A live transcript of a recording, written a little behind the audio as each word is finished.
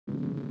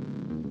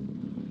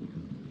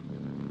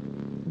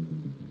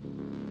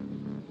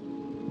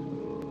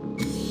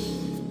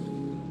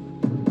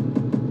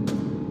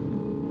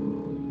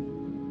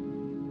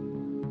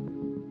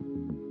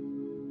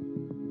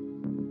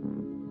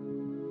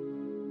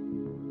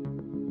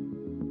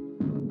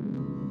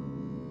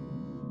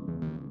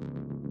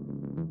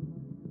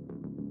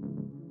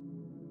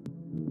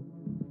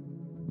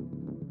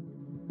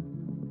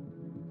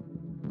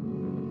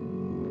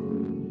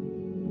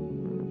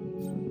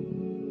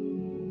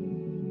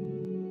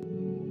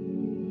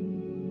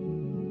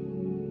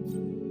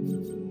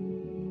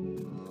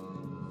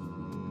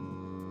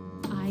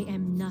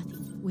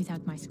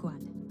without my squad.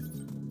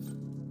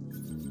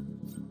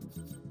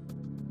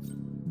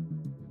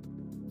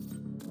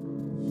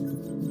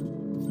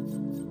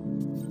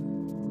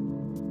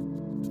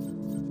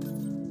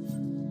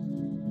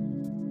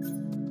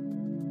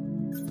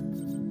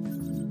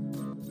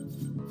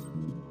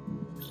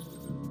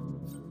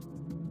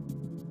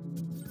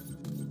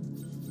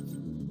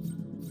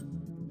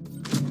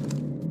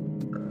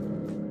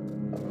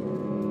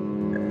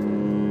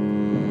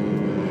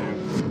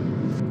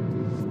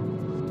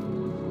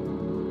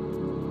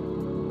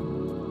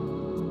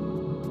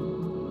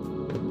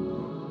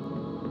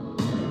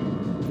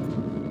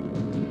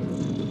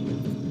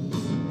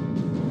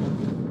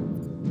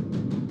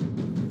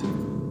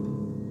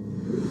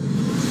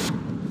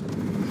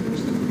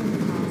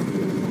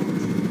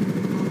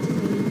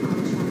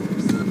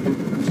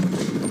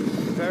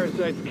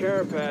 Parasite's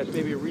carapace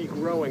may be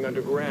regrowing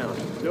underground.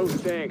 No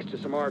thanks to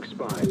some arc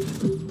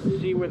spines.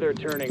 See where they're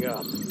turning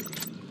up.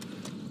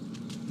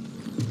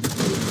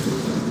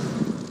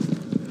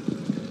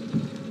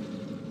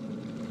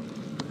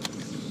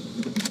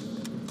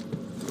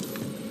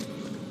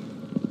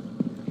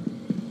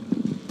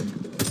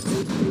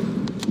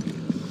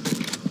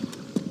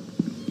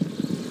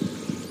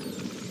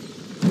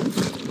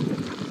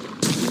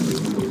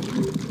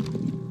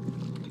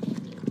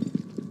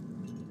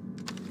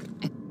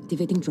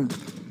 Activating drone.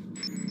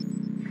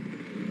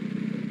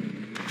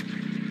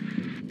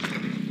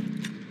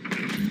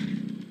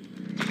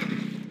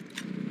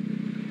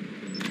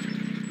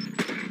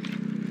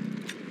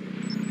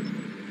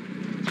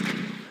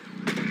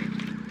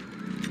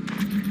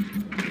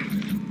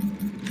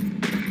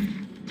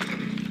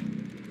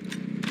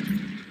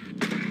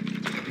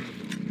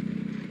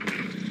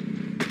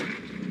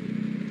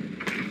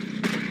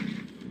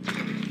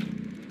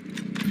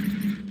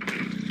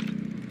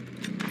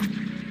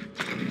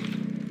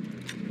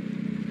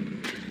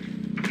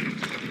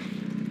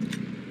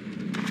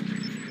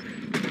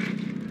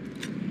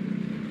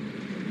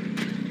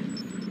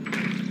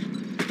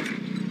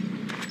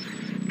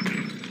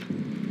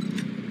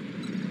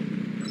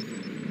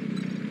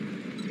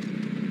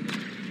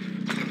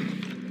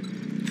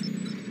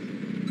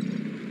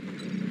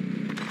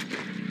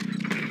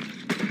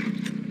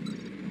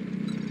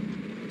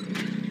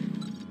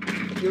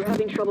 If you're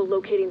having trouble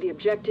locating the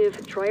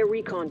objective, try a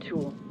recon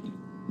tool.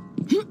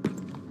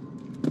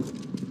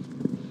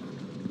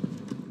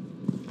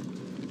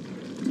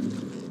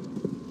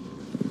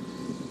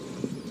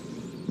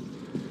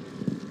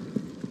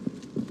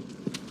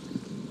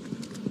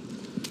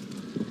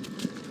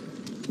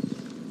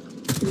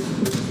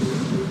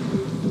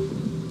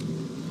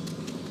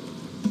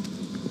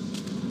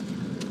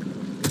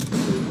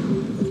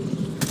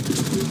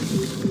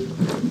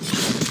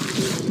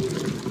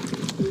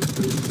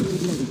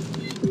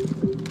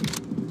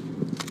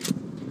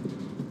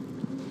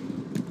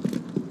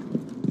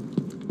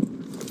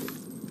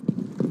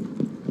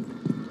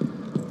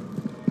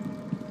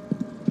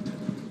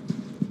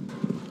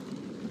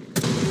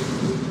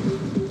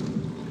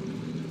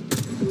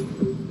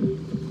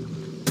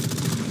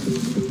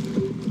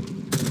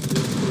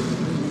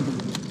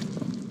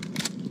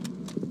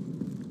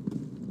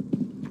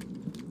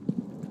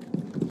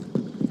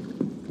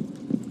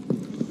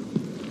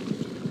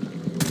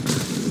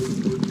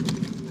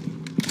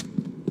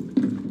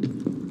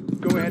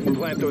 Go ahead and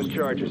plant those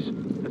charges.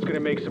 That's gonna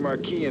make some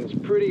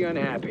Archeans pretty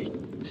unhappy.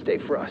 Stay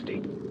frosty.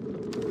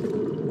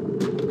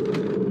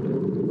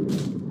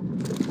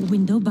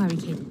 Window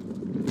barricaded.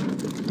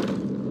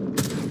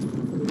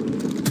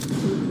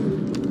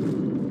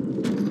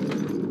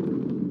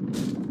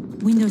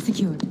 Window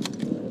secured.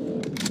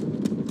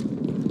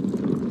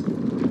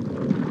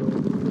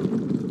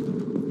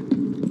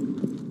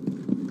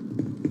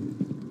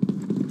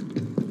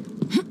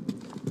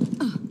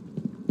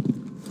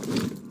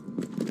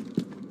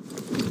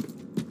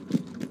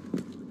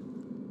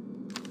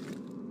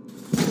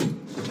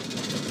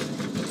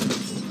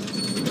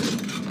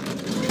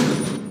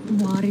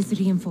 War is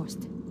reinforced.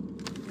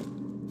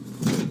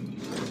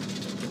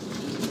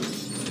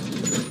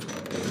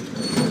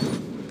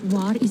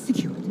 War is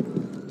secured.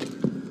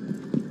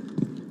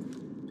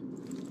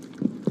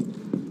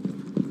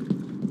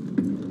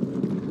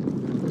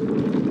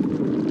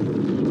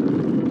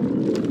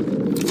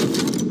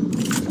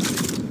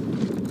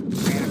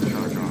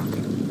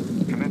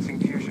 Commencing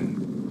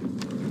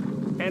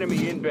fusion.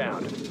 Enemy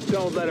inbound.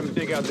 Don't let them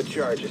dig out the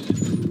charges.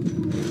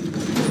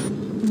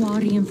 War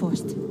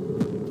reinforced.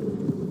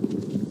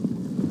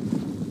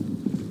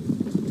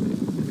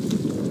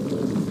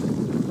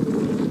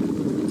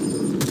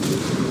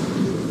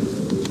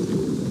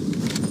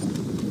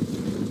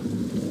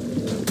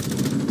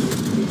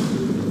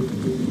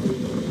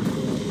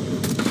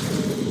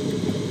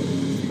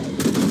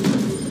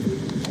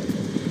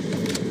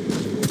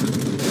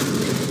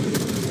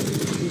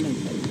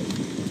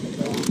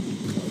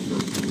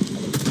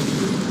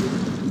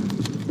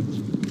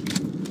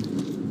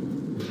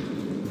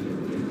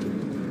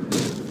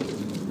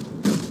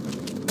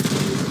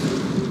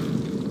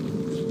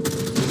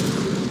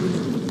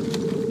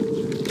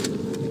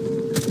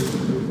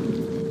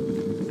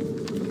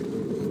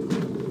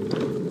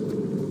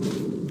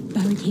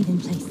 Keyed in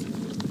place.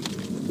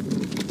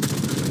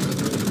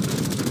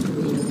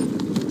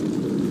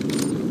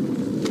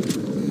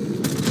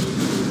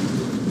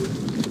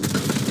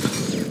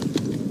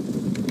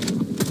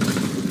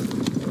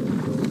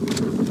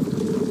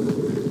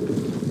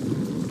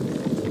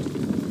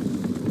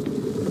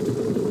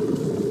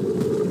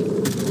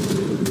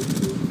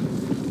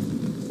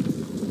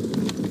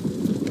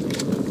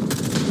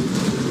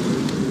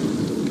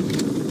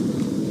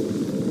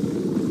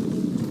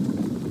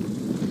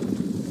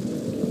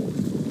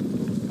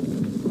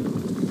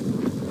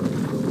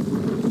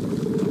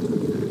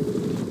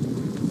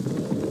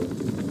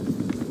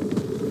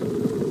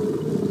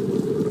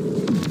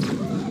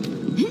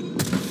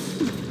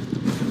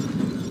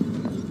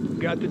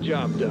 Got the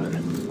job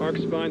done. Arc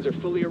spines are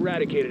fully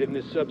eradicated in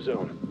this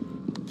subzone.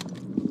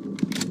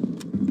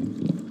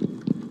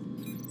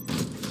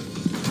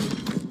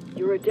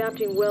 You're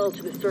adapting well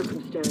to the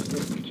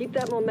circumstances. Keep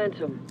that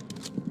momentum.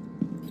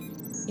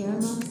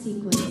 Airlock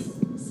sequence.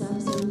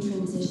 Subzone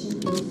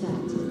transition in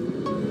effect.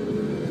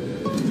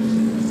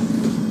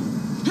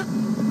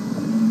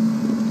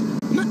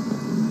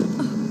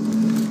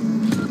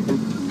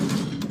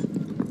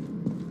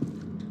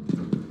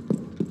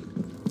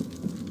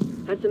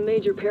 That's some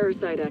major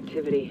parasite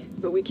activity,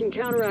 but we can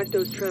counteract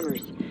those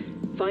tremors.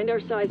 Find our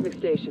seismic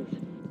stations.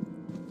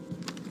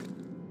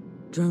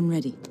 Drone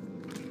ready.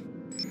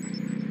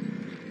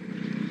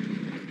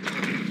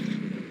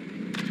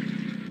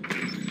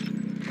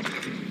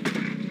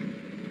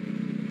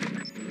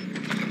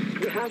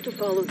 You have to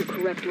follow the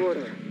correct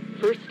order.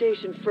 First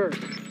station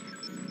first.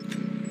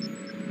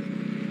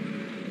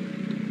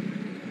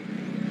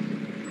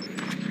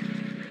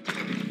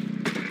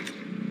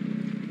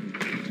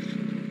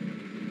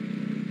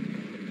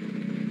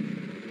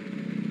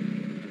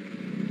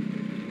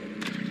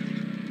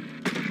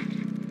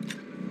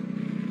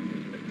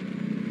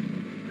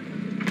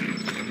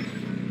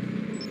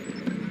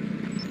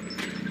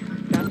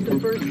 That's the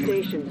first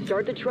station.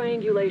 Start the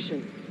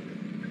triangulation.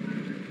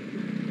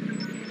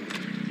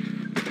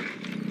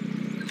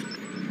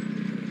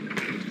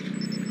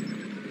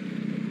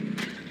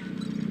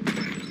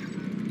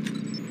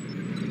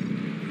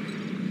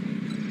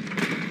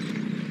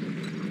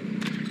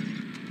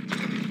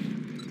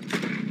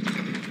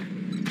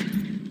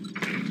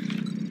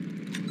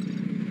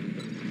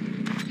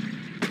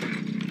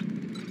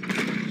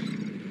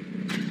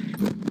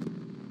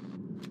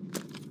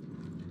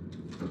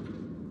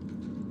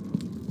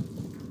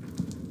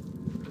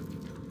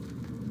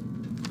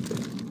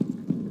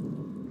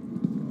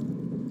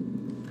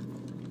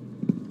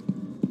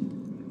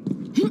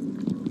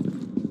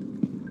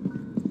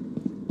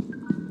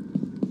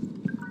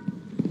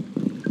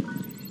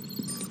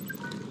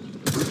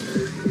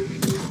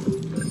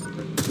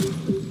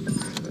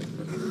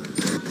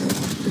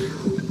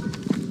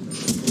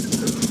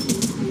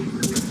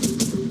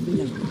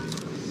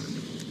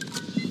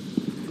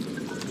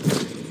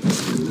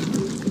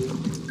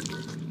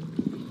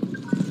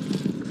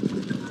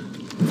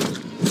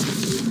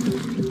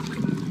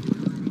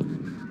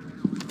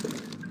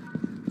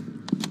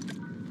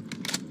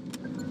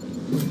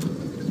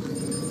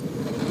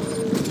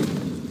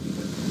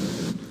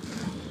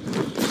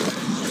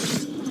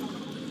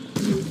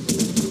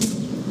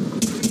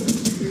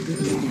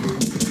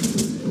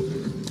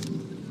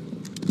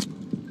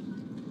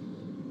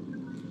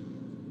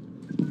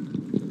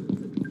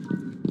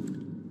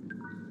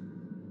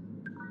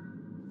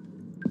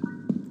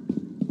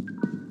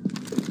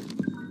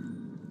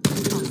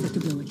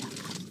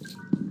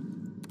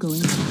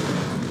 Going.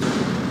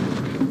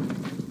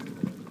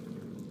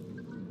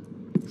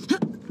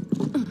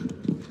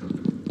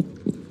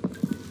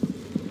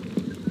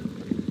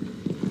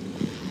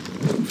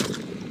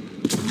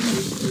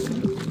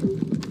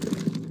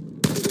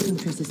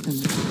 Control system.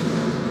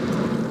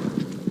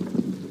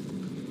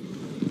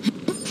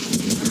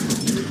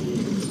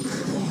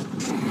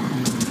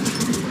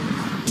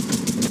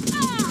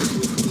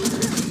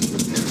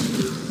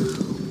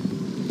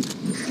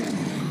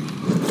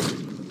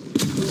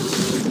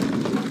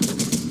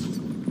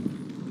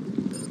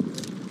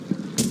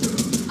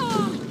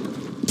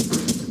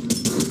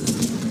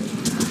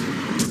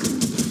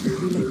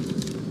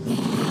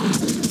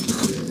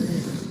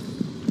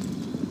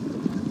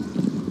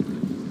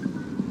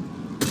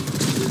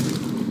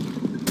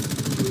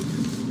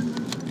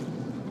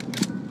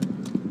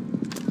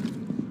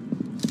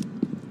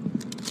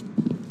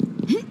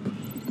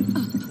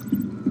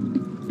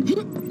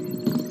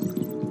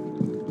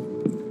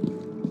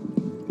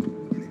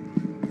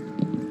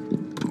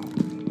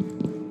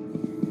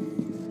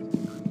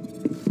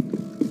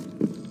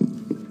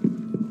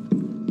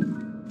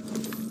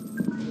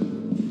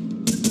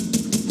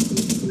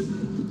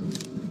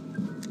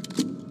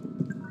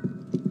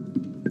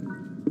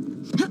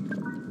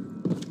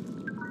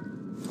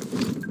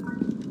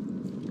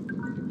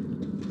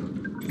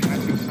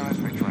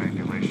 Seismic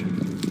triangulation.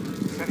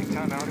 Setting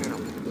timeout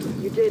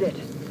interval. You did it.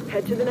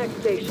 Head to the next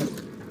station.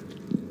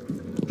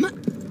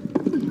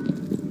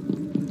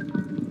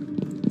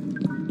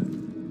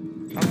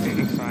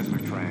 Updating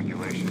seismic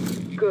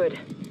triangulation. Good.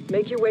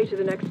 Make your way to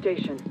the next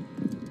station.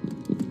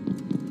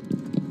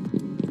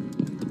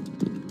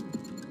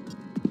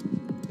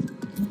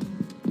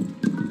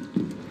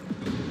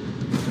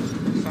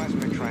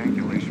 Seismic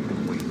triangulation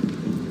complete.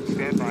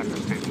 Stand by for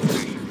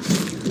stabilization.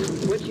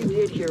 What you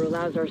did here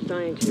allows our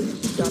scientists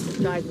to stop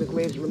the seismic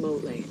waves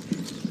remotely.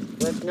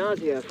 Less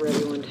nausea for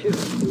everyone, too.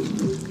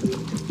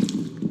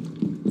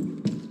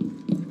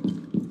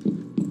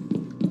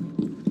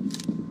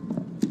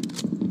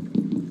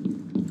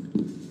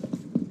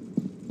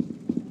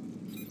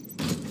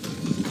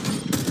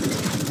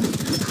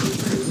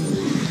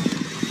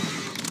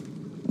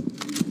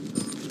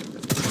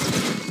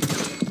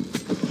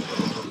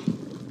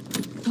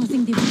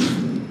 Tossing the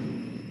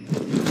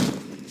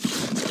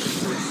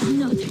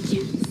not a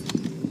chance.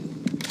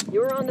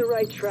 You're on the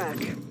right track,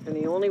 and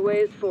the only way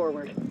is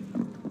forward.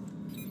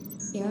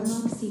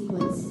 Airlock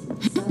sequence.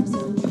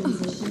 Subzone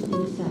transition in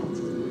effect.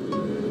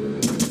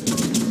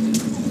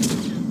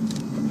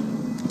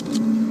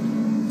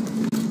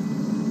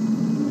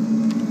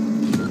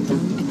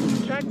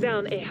 Track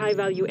down a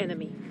high-value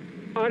enemy.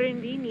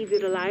 R&D needs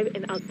it alive,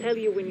 and I'll tell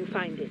you when you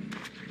find it.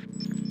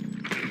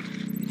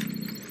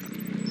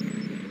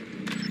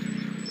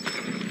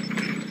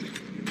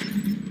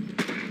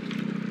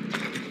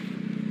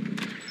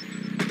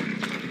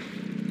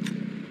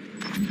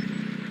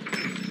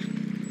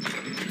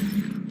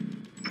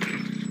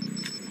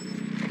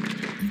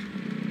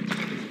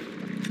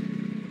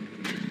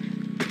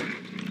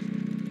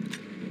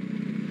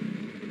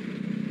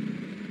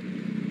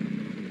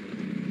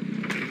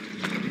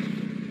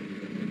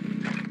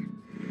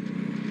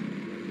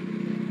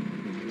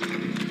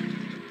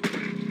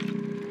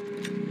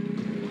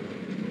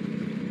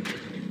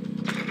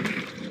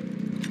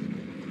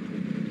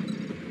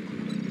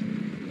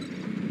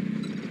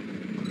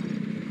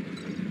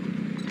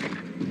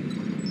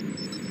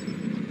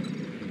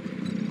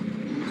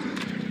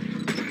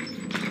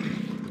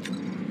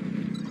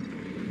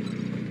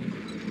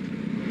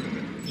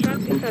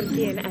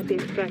 Arcane at the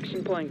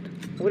extraction point.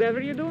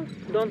 Whatever you do,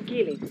 don't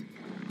kill it.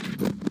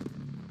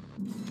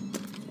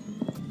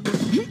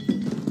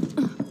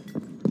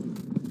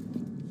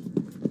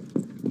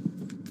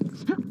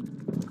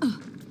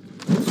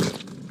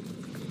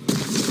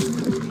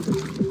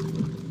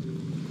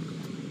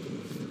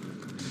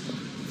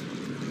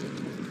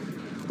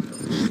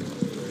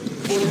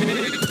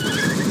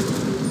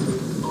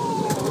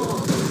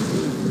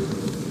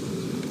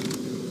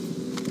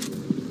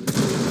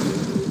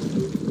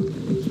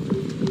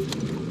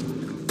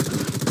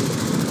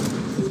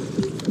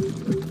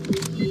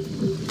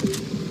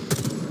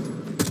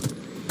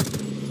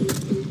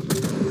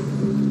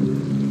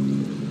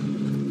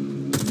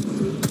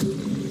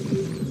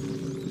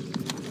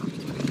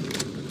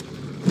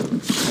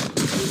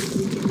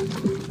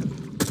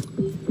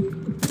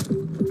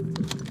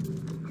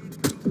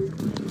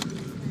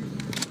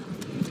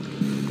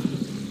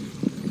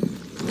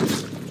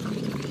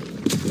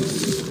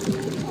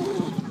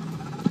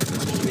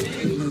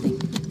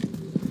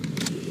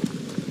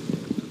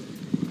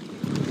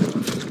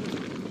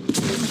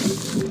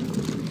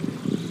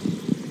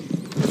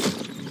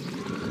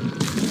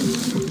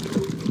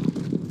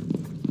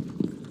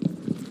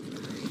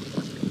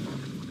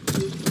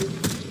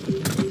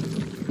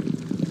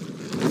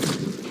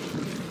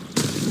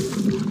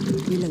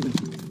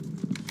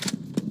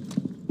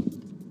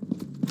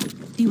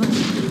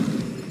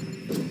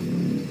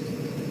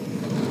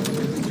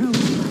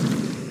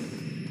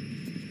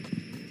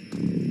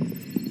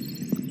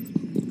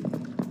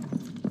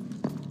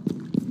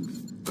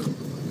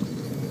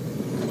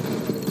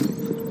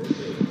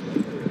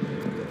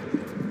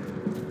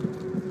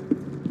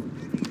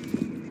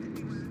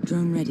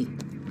 Drone ready.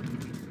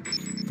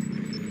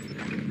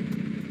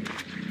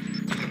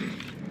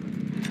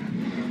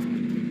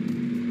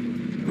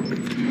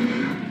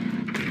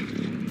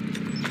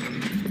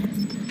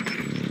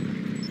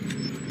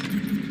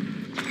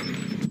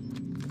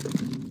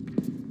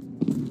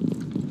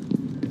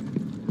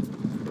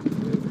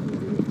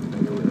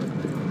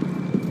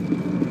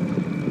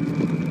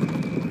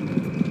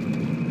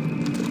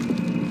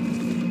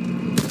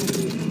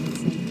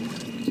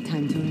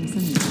 Time to earn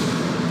some.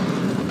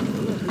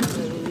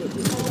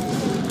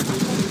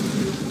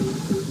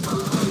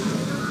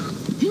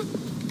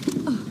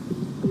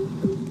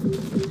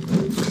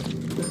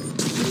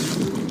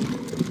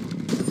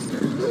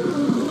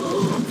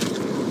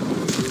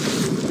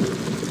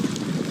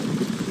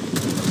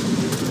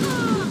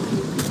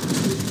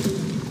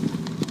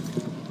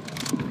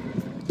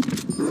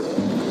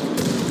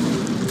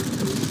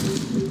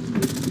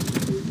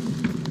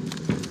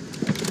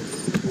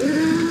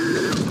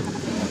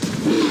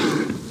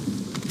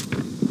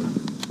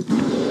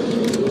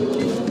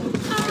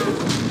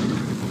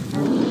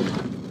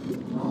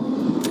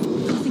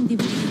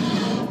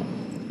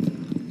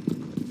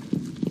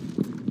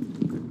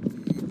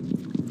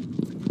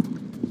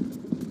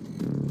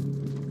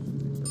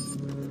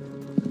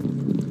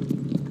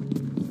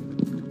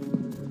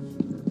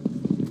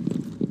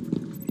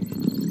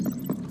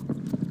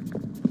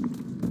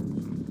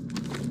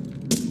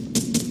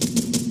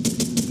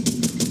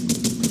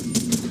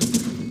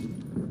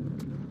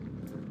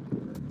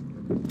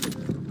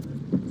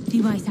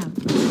 device out.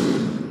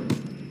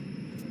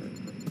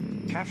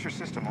 Capture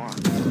system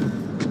armed.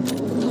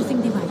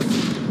 Tossing device.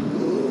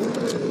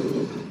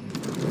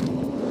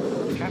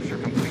 Capture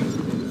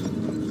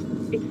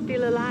complete. It's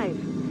still alive.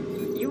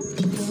 You...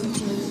 Prepare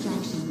for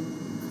extraction.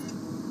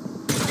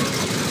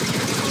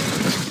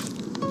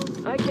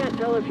 I can't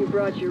tell if you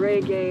brought your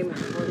A game, or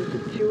this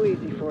is too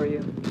easy for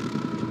you.